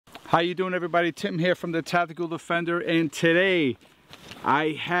How you doing, everybody? Tim here from the Tactical Defender, and today I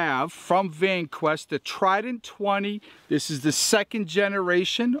have from Vanquest the Trident 20. This is the second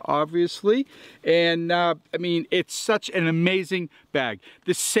generation, obviously, and I mean, it's such an amazing bag.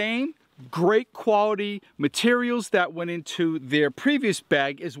 The same great quality materials that went into their previous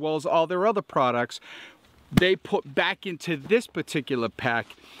bag, as well as all their other products, they put back into this particular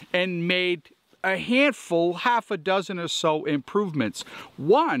pack and made a handful, half a dozen or so improvements.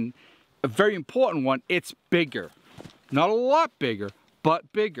 One, a very important one, it's bigger. Not a lot bigger,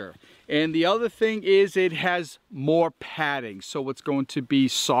 but bigger. And the other thing is it has more padding, so it's going to be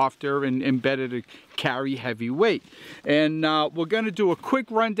softer and better to carry heavy weight. And we're going to do a quick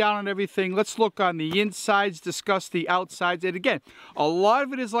rundown on everything. Let's look on the insides, discuss the outsides. And again, a lot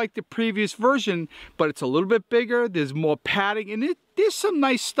of it is like the previous version, but it's a little bit bigger. There's more padding, and there's some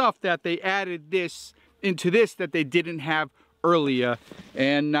nice stuff that they added into this that they didn't have earlier.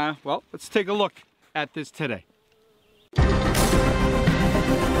 And well, let's take a look at this today.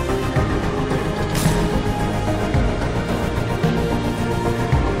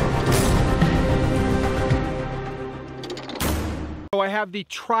 So I have the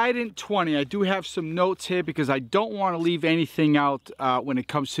Trident 20. I do have some notes here because I don't want to leave anything out when it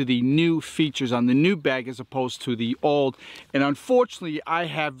comes to the new features on the new bag as opposed to the old. And unfortunately, I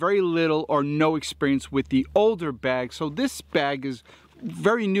have very little or no experience with the older bag. So this bag is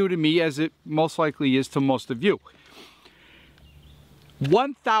very new to me, as it most likely is to most of you.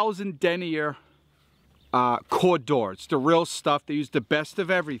 1000 denier core door. It's the real stuff. They use the best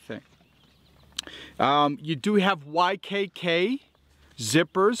of everything. You do have YKK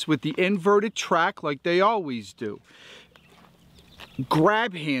zippers with the inverted track like they always do.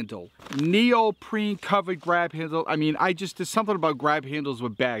 Grab handle, neoprene covered grab handle. I mean, there's something about grab handles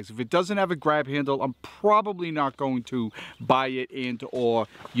with bags. If it doesn't have a grab handle, I'm probably not going to buy it and or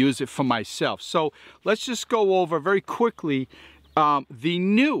use it for myself. So let's just go over very quickly the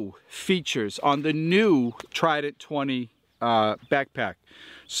new features on the new Trident 20 backpack.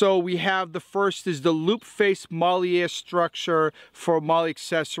 So we have, the first is the loop face Mollier structure for Molly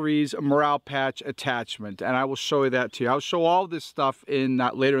accessories, morale patch attachment, and I will show you that to you. I'll show all this stuff in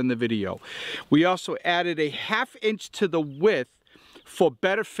later in the video. We also added a 1/2 inch to the width for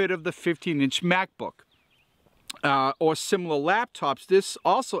better fit of the 15-inch MacBook or similar laptops. This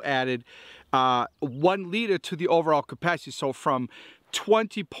also added 1 liter to the overall capacity. So from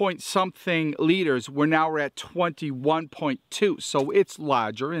 20 point something liters, we're at 21.2, so it's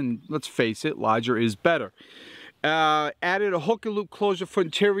larger, and let's face it, larger is better. Added a hook and loop closure for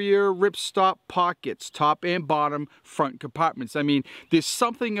interior ripstop pockets, top and bottom front compartments. I mean, there's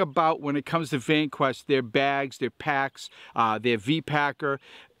something about, when it comes to Vanquest, their bags, their packs, their V-Packer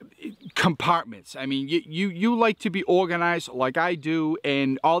compartments. I mean, you like to be organized like I do,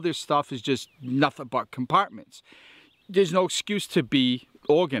 and all this stuff is just nothing but compartments. There's no excuse to be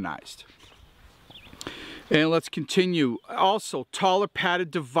organized. And let's continue. Also, taller padded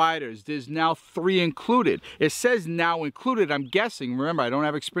dividers. There's now 3 included. It says now included. I'm guessing, remember, I don't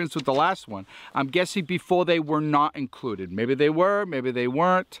have experience with the last one. I'm guessing before they were not included. Maybe they were, maybe they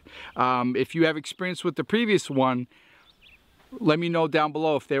weren't. If you have experience with the previous one, let me know down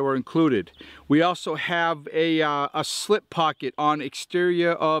below if they were included. We also have a slip pocket on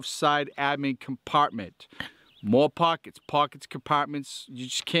exterior of side admin compartment. More pockets, compartments, you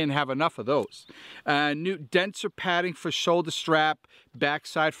just can't have enough of those. New denser padding for shoulder strap,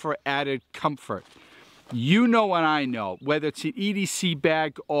 backside for added comfort. You know and I know, whether it's an EDC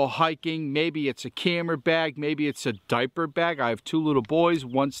bag or hiking, maybe it's a camera bag, maybe it's a diaper bag. I have 2 little boys,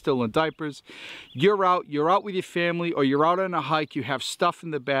 one still in diapers. You're out with your family, or you're out on a hike, you have stuff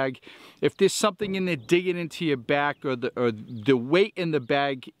in the bag. If there's something in there digging into your back, or the weight in the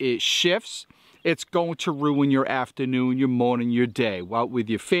bag, it shifts, it's going to ruin your afternoon, your morning, your day. Well, with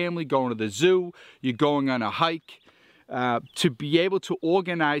your family, going to the zoo, you're going on a hike. To be able to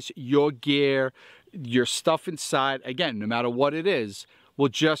organize your gear, your stuff inside, again, no matter what it is, will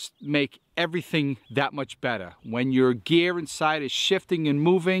just make everything that much better. When your gear inside is shifting and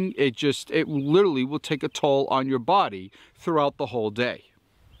moving, it literally will take a toll on your body throughout the whole day.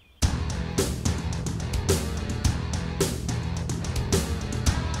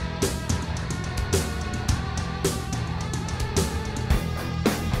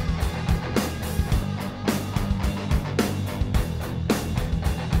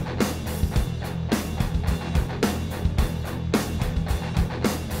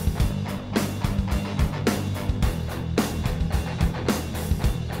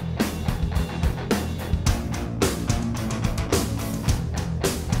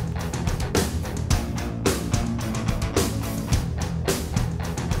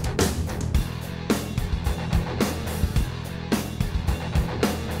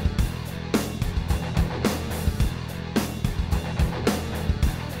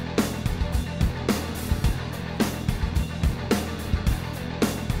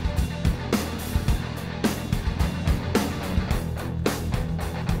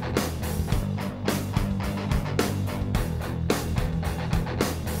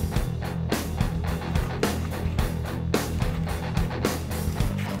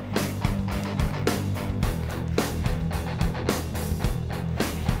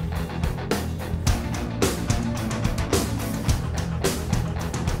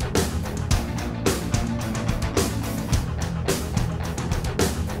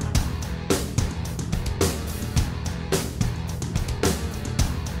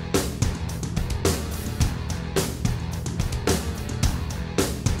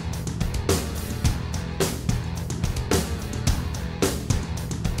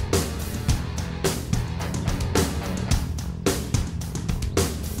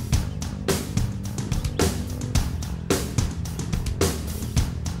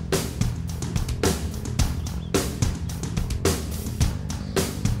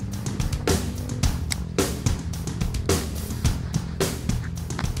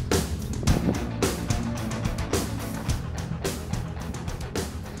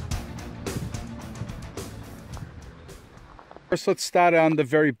 First, let's start on the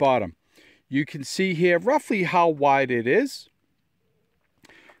very bottom. You can see here roughly how wide it is.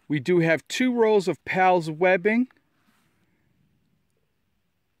 We do have 2 rows of PALS webbing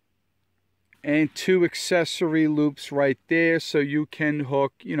and 2 accessory loops right there, so you can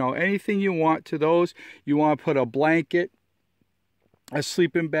hook, you know, anything you want to those. You want to put a blanket, a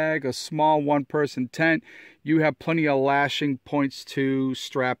sleeping bag, a small one-person tent. You have plenty of lashing points to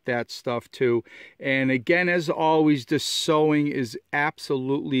strap that stuff to. And again, as always, the sewing is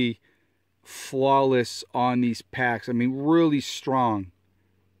absolutely flawless on these packs. I mean, really strong.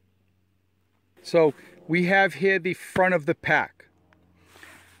 So we have here the front of the pack.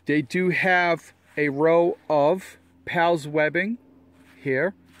 They do have a row of PALS webbing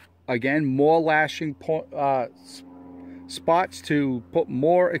here. Again, more lashing spots to put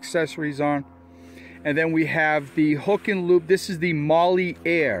more accessories on. And then we have the hook and loop. This is the Molly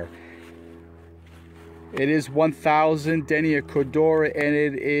Air. It is 1000 denier Cordura, and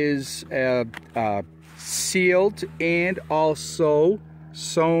it is sealed and also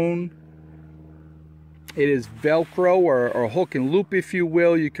sewn. It is Velcro or hook and loop, if you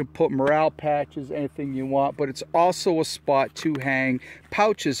will. You can put morale patches, anything you want, but it's also a spot to hang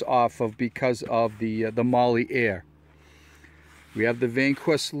pouches off of because of the Molly Air. We have the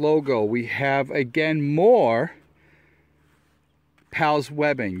Vanquest logo. We have, again, more PALS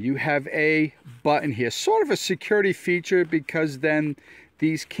webbing. You have a button here, sort of a security feature, because then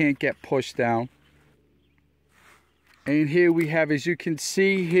these can't get pushed down. And here we have, as you can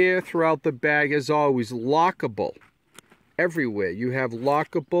see here throughout the bag, as always, lockable everywhere. You have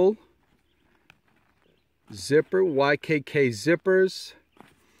lockable zipper, YKK zippers,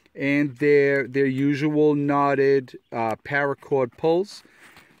 and their usual knotted paracord pulls.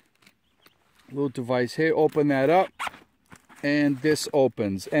 Little device here, open that up, and this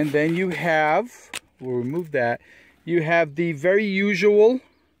opens. And then you have, we'll remove that, you have the very usual,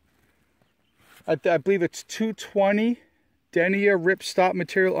 I believe it's 220 denier ripstop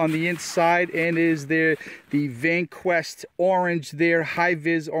material on the inside, and is there the Vanquest orange there, high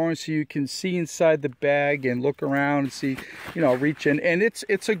vis orange, so you can see inside the bag and look around and see, you know, reach in. And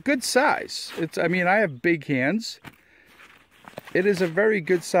it's a good size. I mean, I have big hands. It is a very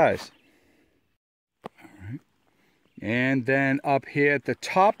good size. All right. And then up here at the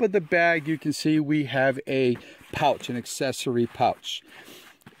top of the bag, you can see we have a pouch, an accessory pouch.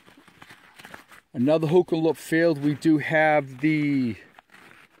 Another hook and loop field. We do have the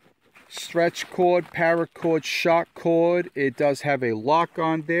stretch cord, paracord, shock cord. It does have a lock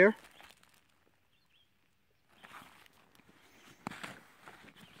on there.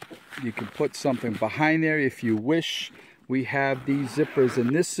 You can put something behind there if you wish. We have these zippers,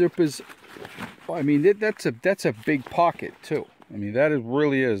 and this zipper's, I mean, that's a big pocket too. I mean, that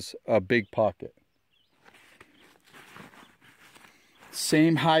really is a big pocket.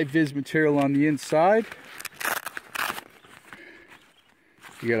 Same high vis material on the inside.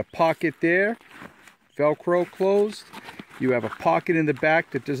 You got a pocket there, Velcro closed. You have a pocket in the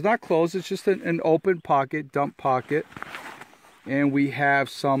back that does not close. It's just an open pocket, dump pocket. And we have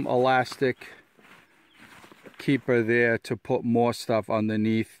some elastic keeper there to put more stuff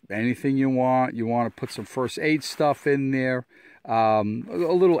underneath. Anything you want. You want to put some first aid stuff in there. A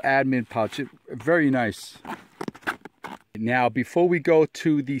little admin pouch. Very nice. Now, before we go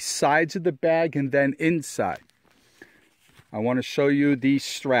to the sides of the bag and then inside, I want to show you these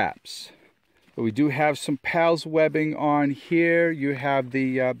straps. So we do have some PALS webbing on here. You have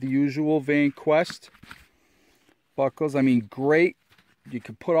the usual Vanquest buckles. I mean, great. You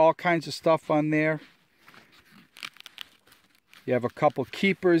can put all kinds of stuff on there. You have a couple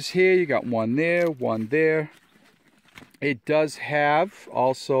keepers here. You got one there, one there. It does have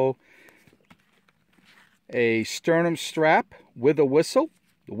also a sternum strap with a whistle.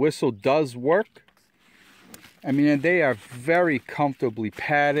 The whistle does work. I mean, and they are very comfortably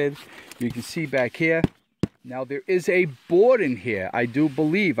padded. You can see back here. Now there is a board in here, I do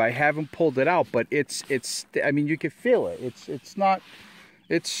believe. I haven't pulled it out, but it's I mean, you can feel it.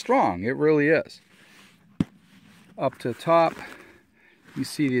 It's strong. It really is. Up to the top, you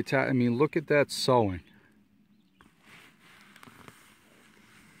see the attack. I mean, look at that sewing.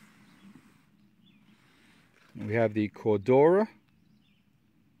 We have the Cordura,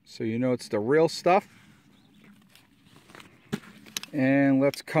 so you know it's the real stuff. And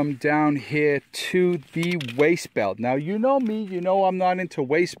let's come down here to the waist belt. Now, you know me, you know I'm not into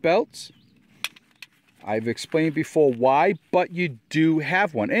waist belts. I've explained before why, but you do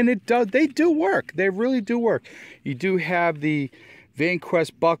have one. And they do work. They really do work. You do have the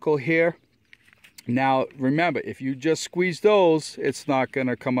Vanquest buckle here. Now, remember, if you just squeeze those, it's not going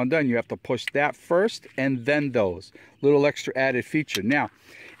to come undone. You have to push that first and then those. Little extra added feature. Now,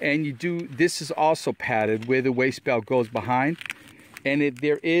 and you do, this is also padded where the waist belt goes behind. And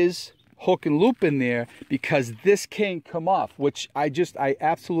there is hook and loop in there because this can't come off, which I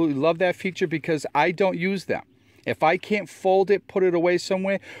absolutely love that feature because I don't use them. If I can't fold it, put it away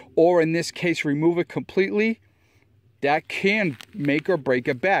somewhere, or in this case, remove it completely, that can make or break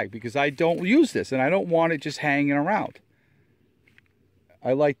a bag because I don't use this and I don't want it just hanging around.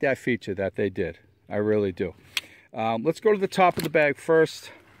 I like that feature that they did. I really do. Let's go to the top of the bag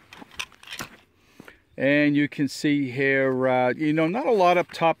first. And you can see here, you know, not a lot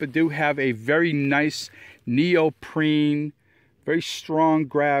up top. I do have a very nice neoprene, very strong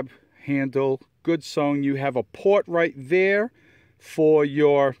grab handle, good sewn. You have a port right there for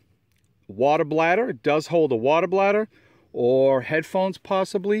your water bladder. It does hold a water bladder or headphones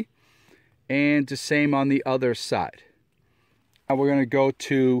possibly, and the same on the other side. Now we're going to go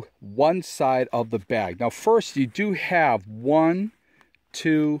to one side of the bag. Now first, you do have 1,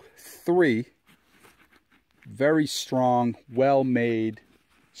 2, 3 very strong, well made,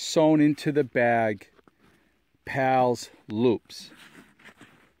 sewn into the bag PALS loops,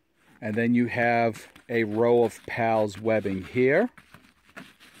 and then you have a row of PALS webbing here.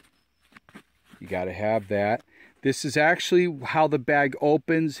 You got to have that. This is actually how the bag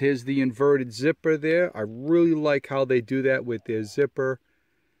opens. Here's the inverted zipper there. I really like how they do that with their zipper.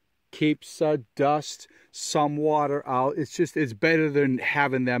 Keeps dust, some water out. It's better than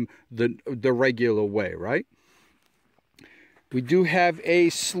having them the regular way, right? We do have a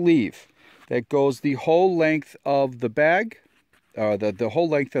sleeve that goes the whole length of the bag, the whole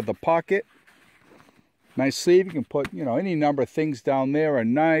length of the pocket. Nice sleeve. You can put, you know, any number of things down there, a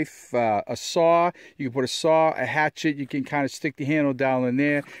knife, a saw. You can put a saw, a hatchet. You can kind of stick the handle down in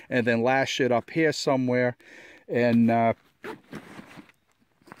there and then lash it up here somewhere. And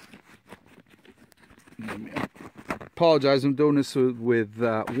apologize, I'm doing this with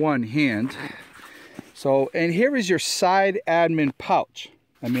one hand. So, and here is your side admin pouch.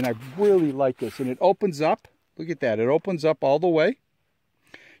 I mean, I really like this. And it opens up. Look at that. It opens up all the way.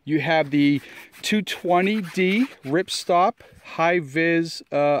 You have the 220D ripstop, high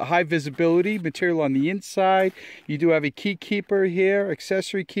visibility material on the inside. You do have a key keeper here,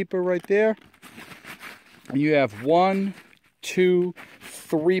 accessory keeper right there. And you have 1, 2,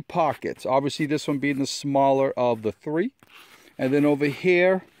 3 pockets. Obviously, this one being the smaller of the 3. And then over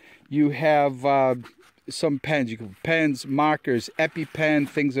here, you have some pens. You can pens, markers, EpiPen,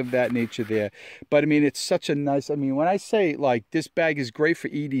 things of that nature there. But I mean, it's such a nice, I mean, when I say like this bag is great for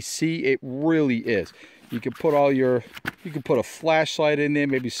EDC, it really is. You can put all your, you can put a flashlight in there,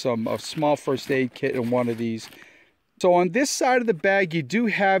 maybe a small first aid kit in one of these. So on this side of the bag, you do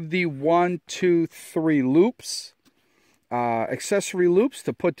have the 1, 2, 3 loops. Accessory loops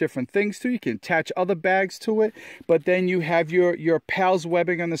to put different things to. You can attach other bags to it, but then you have your PALS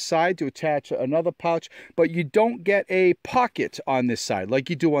webbing on the side to attach another pouch, but you don't get a pocket on this side like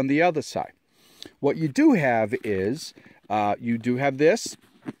you do on the other side. What you do have is, you do have this.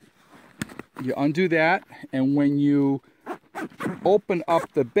 You undo that, and when you open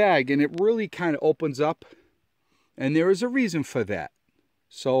up the bag, and it really kind of opens up, and there is a reason for that.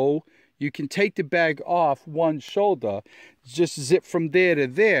 So you can take the bag off one shoulder, just zip from there to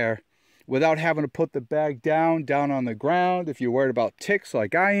there without having to put the bag down on the ground if you're worried about ticks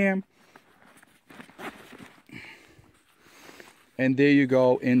like I am. And there you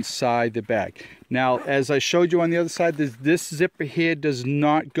go inside the bag. Now, as I showed you on the other side, this zipper here does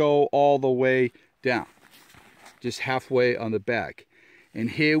not go all the way down, just halfway on the bag. And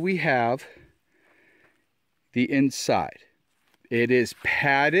here we have the inside. It is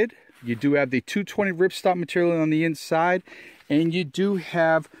padded. You do have the 220 ripstop material on the inside, and you do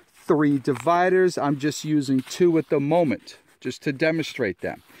have 3 dividers. I'm just using 2 at the moment, just to demonstrate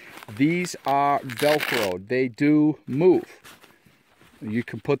them. These are Velcro. They do move. You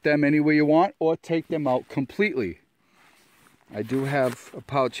can put them anywhere you want or take them out completely. I do have a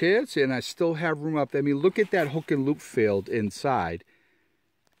pouch here, and I still have room up there. I mean, look at that hook and loop field inside.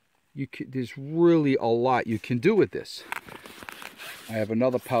 There's really a lot you can do with this. I have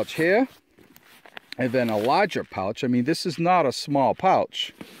another pouch here, and then a larger pouch. I mean, this is not a small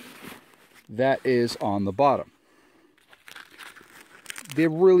pouch. That is on the bottom. There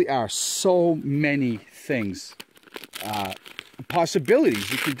really are so many things, possibilities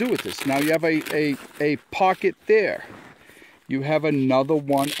you can do with this. Now you have a pocket there. You have another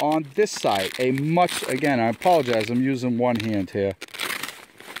one on this side. Again, I apologize, I'm using one hand here.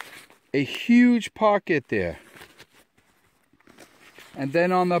 A huge pocket there. And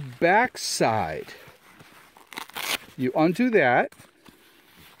then on the back side, you undo that.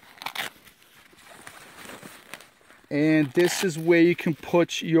 And this is where you can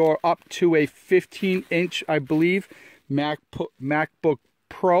put your up to a 15-inch, I believe, MacBook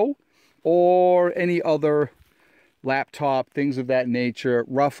Pro or any other laptop, things of that nature,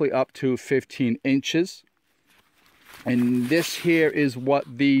 roughly up to 15 inches. And this here is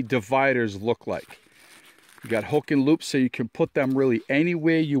what the dividers look like. You got hook and loop, so you can put them really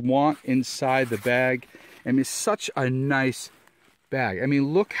anywhere you want inside the bag. I mean, it's such a nice bag. I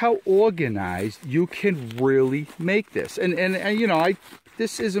mean, look how organized you can really make this. And you know,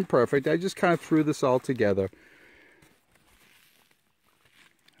 this isn't perfect. I just kind of threw this all together.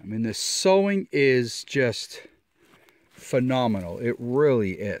 I mean, the sewing is just phenomenal. It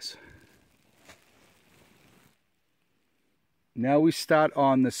really is. Now we start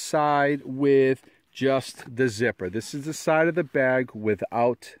on the side with just the zipper. This is the side of the bag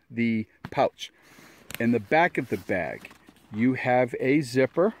without the pouch. In the back of the bag, you have a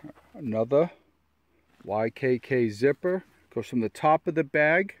zipper, another YKK zipper, goes from the top of the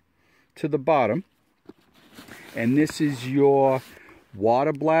bag to the bottom. And this is your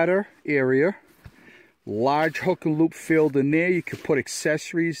water bladder area. Large hook and loop filled in there. You can put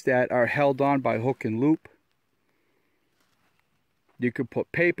accessories that are held on by hook and loop. You could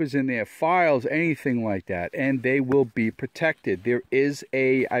put papers in there, files, anything like that, and they will be protected. There is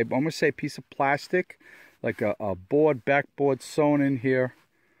a, I'm going to say, a piece of plastic, like a backboard sewn in here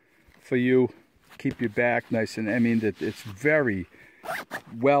for you. Keep your back nice, and I mean, it's very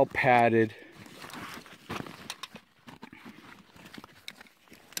well padded.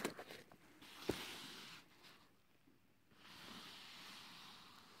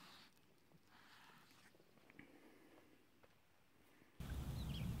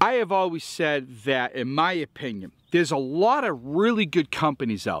 I have always said that, in my opinion, there's a lot of really good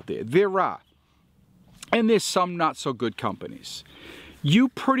companies out there. There are. And there's some not so good companies. You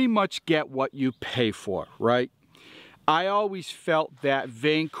pretty much get what you pay for, right? I always felt that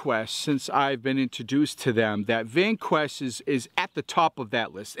Vanquest, since I've been introduced to them, that Vanquest is at the top of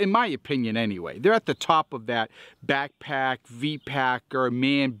that list, in my opinion anyway. They're at the top of that backpack, V-packer,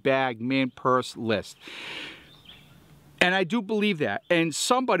 man bag, man purse list. And I do believe that. And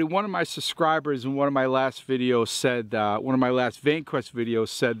somebody, one of my subscribers in one of my last videos said, one of my last Vanquest videos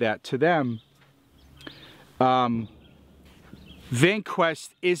said that to them, Vanquest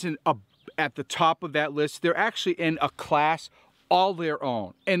isn't at the top of that list. They're actually in a class all their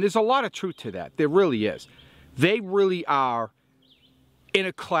own. And there's a lot of truth to that. There really is. They really are in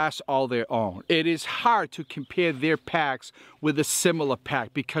a class all their own. It is hard to compare their packs with a similar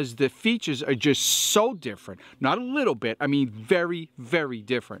pack because the features are just so different. Not a little bit, I mean very, very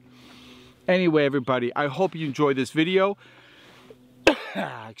different. Anyway, everybody, I hope you enjoyed this video.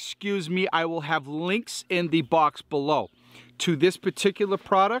 Excuse me, I will have links in the box below to this particular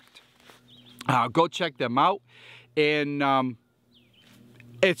product. Go check them out. And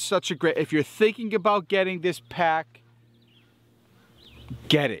it's such a great, if you're thinking about getting this pack,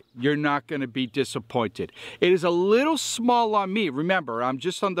 get it. You're not going to be disappointed. It is a little small on me. Remember, I'm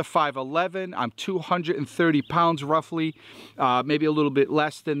just under 5'11". I'm 230 pounds roughly, maybe a little bit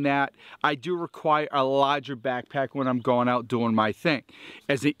less than that. I do require a larger backpack when I'm going out doing my thing.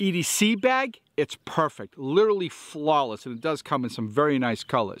 As an EDC bag, it's perfect, literally flawless, and it does come in some very nice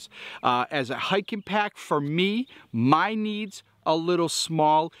colors. As a hiking pack, for me, my needs, a little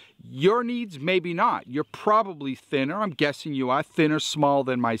small. Your needs, maybe not. You're probably thinner. I'm guessing you are thinner, small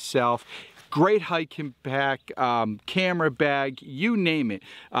than myself. Great hiking pack, camera bag, you name it.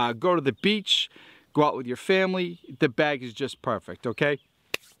 Go to the beach, go out with your family. The bag is just perfect, okay?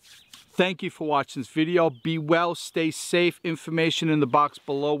 Thank you for watching this video. Be well, stay safe. Information in the box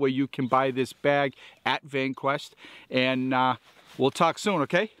below where you can buy this bag at Vanquest. And we'll talk soon,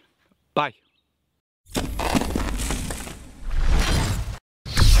 okay?